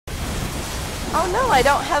Oh no, I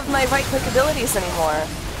don't have my right click abilities anymore.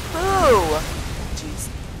 Boo! Jeez.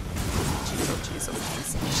 Jeez, oh jeez, oh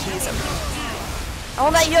jeez. Jeez, oh jeez. I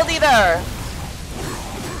will not yield either!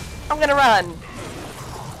 I'm gonna run!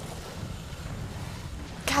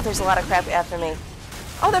 God, there's a lot of crap after me.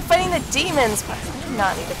 Oh, they're fighting the demons! I do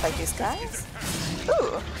not need to fight these guys.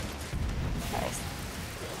 Ooh. Nice.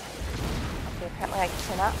 Okay, apparently I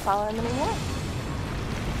cannot follow them anymore.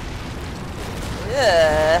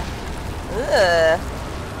 Ugh. Ugh.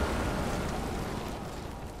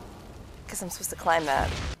 Guess I'm supposed to climb that.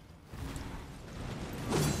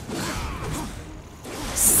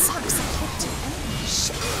 Sucks. I can't do any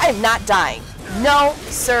shit. I am not dying. No,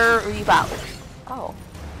 sir, rebound. Oh.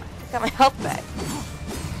 I got my health back.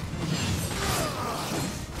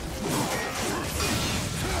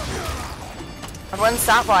 Everyone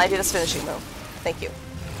stop while I do this finishing move. Thank you.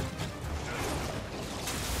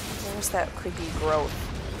 Where's that creepy growth?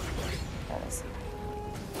 There it is.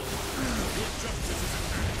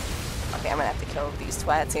 Okay, I'm gonna have to kill these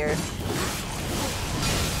twats here.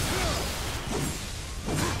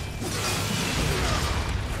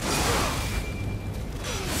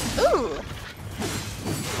 Ooh!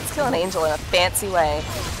 Let's kill an angel in a fancy way.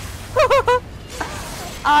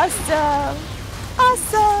 Awesome!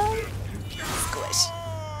 Awesome! Squish.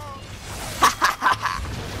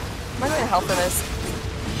 Am I going to help in this?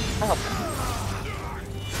 Oh.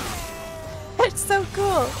 It's so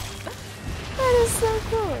cool! That is so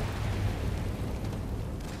cool!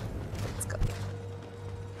 Let's go.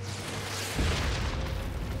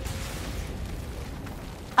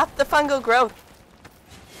 Up the fungal growth!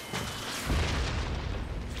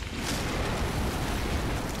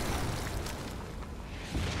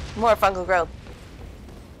 More fungal growth.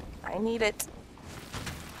 I need it.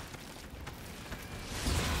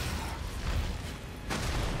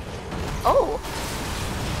 Oh!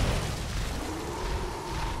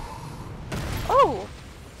 Oh!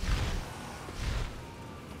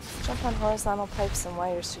 Jump on horizontal pipes and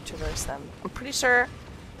wires to traverse them. I'm pretty sure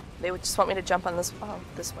they would just want me to jump on this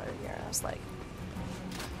this wire here. I was like,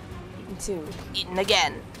 eaten two, eaten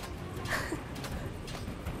again.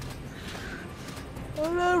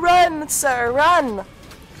 Oh no, run, sir, run!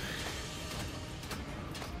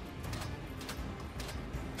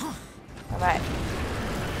 Alright.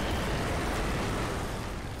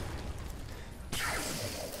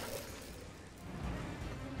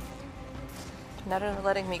 Not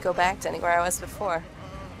letting me go back to anywhere I was before.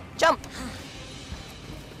 Jump!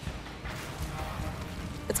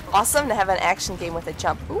 It's awesome to have an action game with a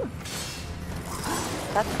jump. Ooh!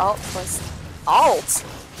 That alt was... Alt?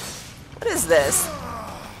 What is this?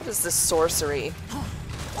 What is this sorcery?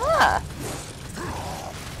 Ah!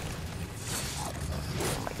 Oh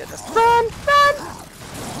my goodness. Run! Run!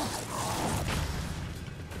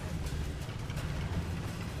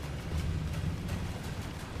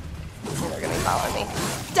 They're gonna follow me.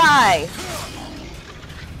 Die!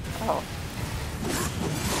 Oh.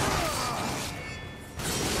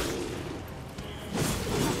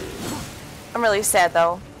 I'm really sad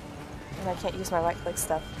though. And I can't use my right click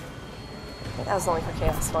stuff. I think that was only for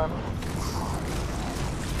Chaos Storm.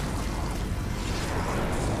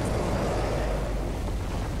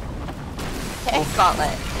 Okay,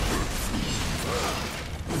 Gauntlet.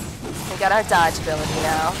 We got our dodge ability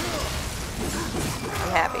now.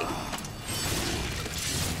 I'm happy.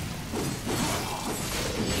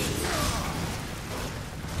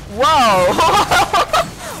 Whoa!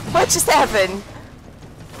 What just happened?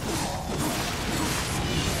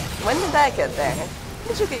 When did that get there?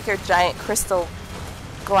 When did you get your giant crystal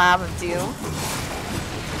glob of doom?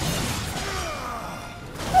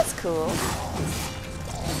 That's cool.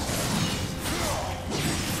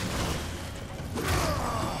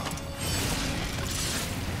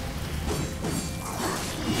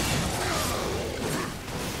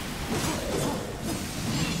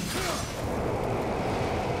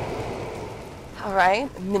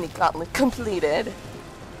 Alright, mini gauntlet completed.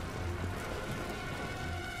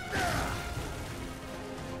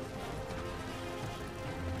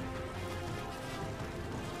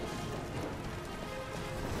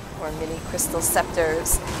 More mini crystal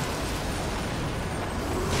scepters.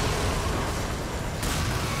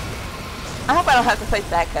 I hope I don't have to fight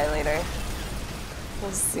that guy later.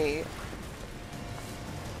 We'll see.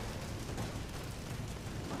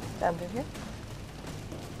 Down through here?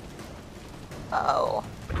 Oh.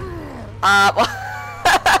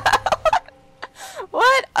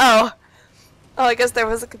 What? Oh. Oh, I guess there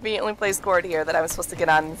was a conveniently placed cord here that I was supposed to get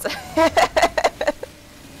on.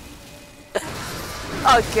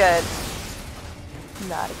 Oh, good.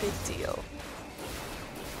 Not a big deal.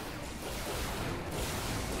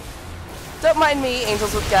 Don't mind me,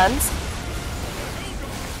 angels with guns.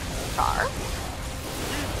 Car?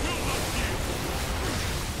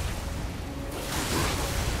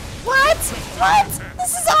 What? What?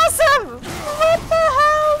 This is awesome! What the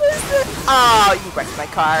hell is this? Oh, you wrecked my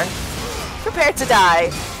car. Prepare to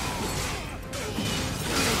die.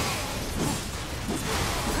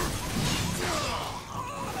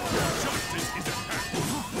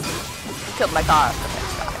 You killed my car. Prepare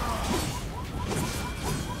to die.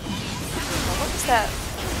 What is that?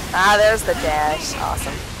 Ah, there's the dash.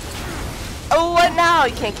 Awesome. Oh, what now?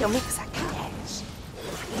 You can't kill me because I can dash.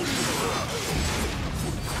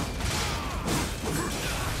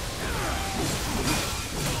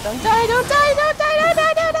 Don't die, don't die, don't die, don't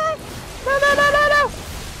die, don't die! No, no, no, no, no!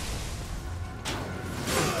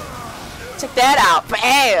 Check that out.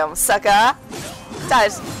 Bam, sucker!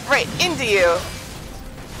 Dives right into you.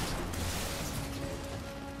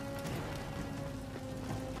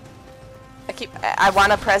 I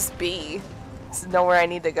want to press B. To know where I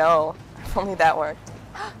need to go. If only that worked.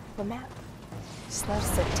 The map. Just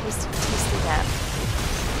noticed a tasty, tasty map.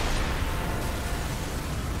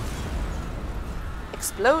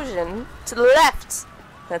 Explosion to the left.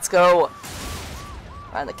 Let's go.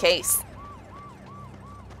 On the case.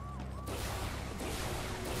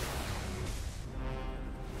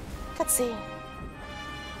 Cutscene.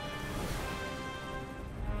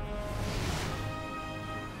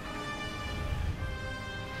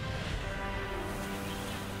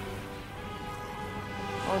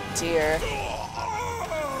 Oh dear.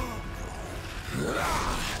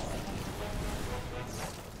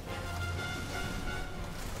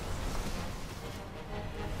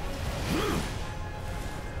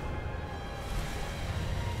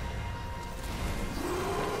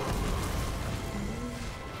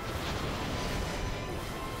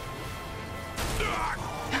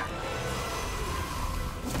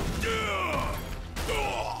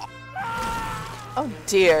 Oh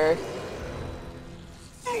dear.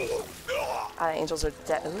 Ah, the angels are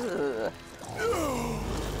dead. Ugh.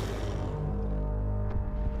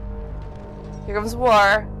 Here comes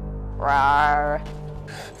war. Rawr.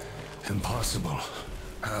 Impossible.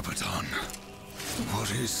 Abaddon.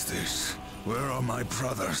 What is this? Where are my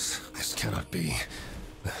brothers? This cannot be.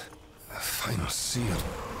 The final seal.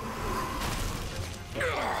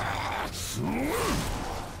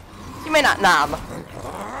 You may not nom.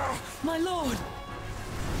 My lord!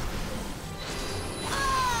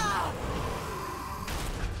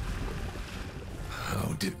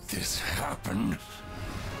 How did this happen?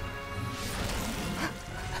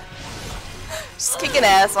 Just kicking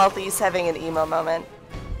ass while he's having an emo moment.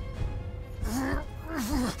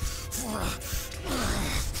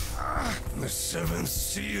 The seventh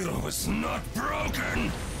seal was not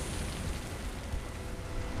broken!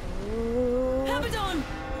 Abaddon!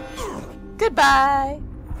 Goodbye.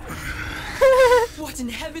 What in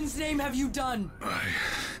heaven's name have you done? I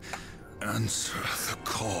answer the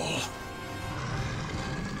call.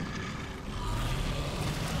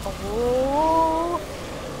 Oh.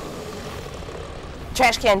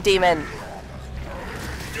 Trash can demon.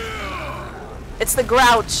 It's the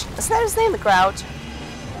Grouch. Isn't that his name, the Grouch?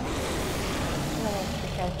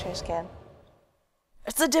 Okay, trash can.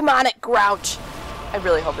 It's the demonic Grouch. I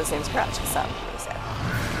really hope his name's Grouch. It sounds really sad.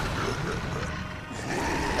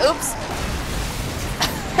 Oops.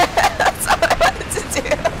 That's not what I wanted to do.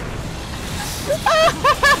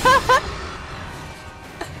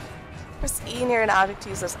 Press E near an object to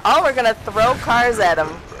use this. Oh, we're gonna throw cars at him.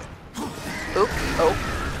 Oop. Oh.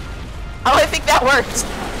 Oh, I think that worked.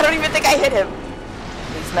 I don't even think I hit him.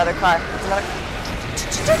 There's another car.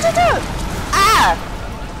 There's another. Ah!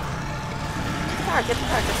 Get the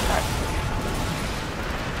car, get the car.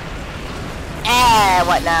 Ah,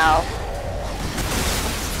 what now?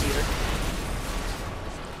 Dear.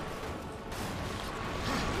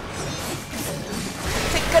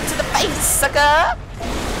 Take good to the face, sucker! I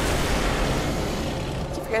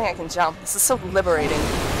keep forgetting I can jump. This is so liberating.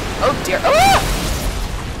 Oh dear. Oh!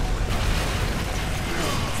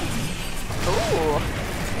 Ooh.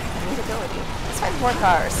 Neat ability. Let's find more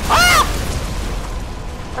cars. Ah!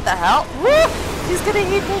 What the hell? Woo! He's gonna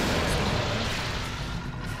eat me.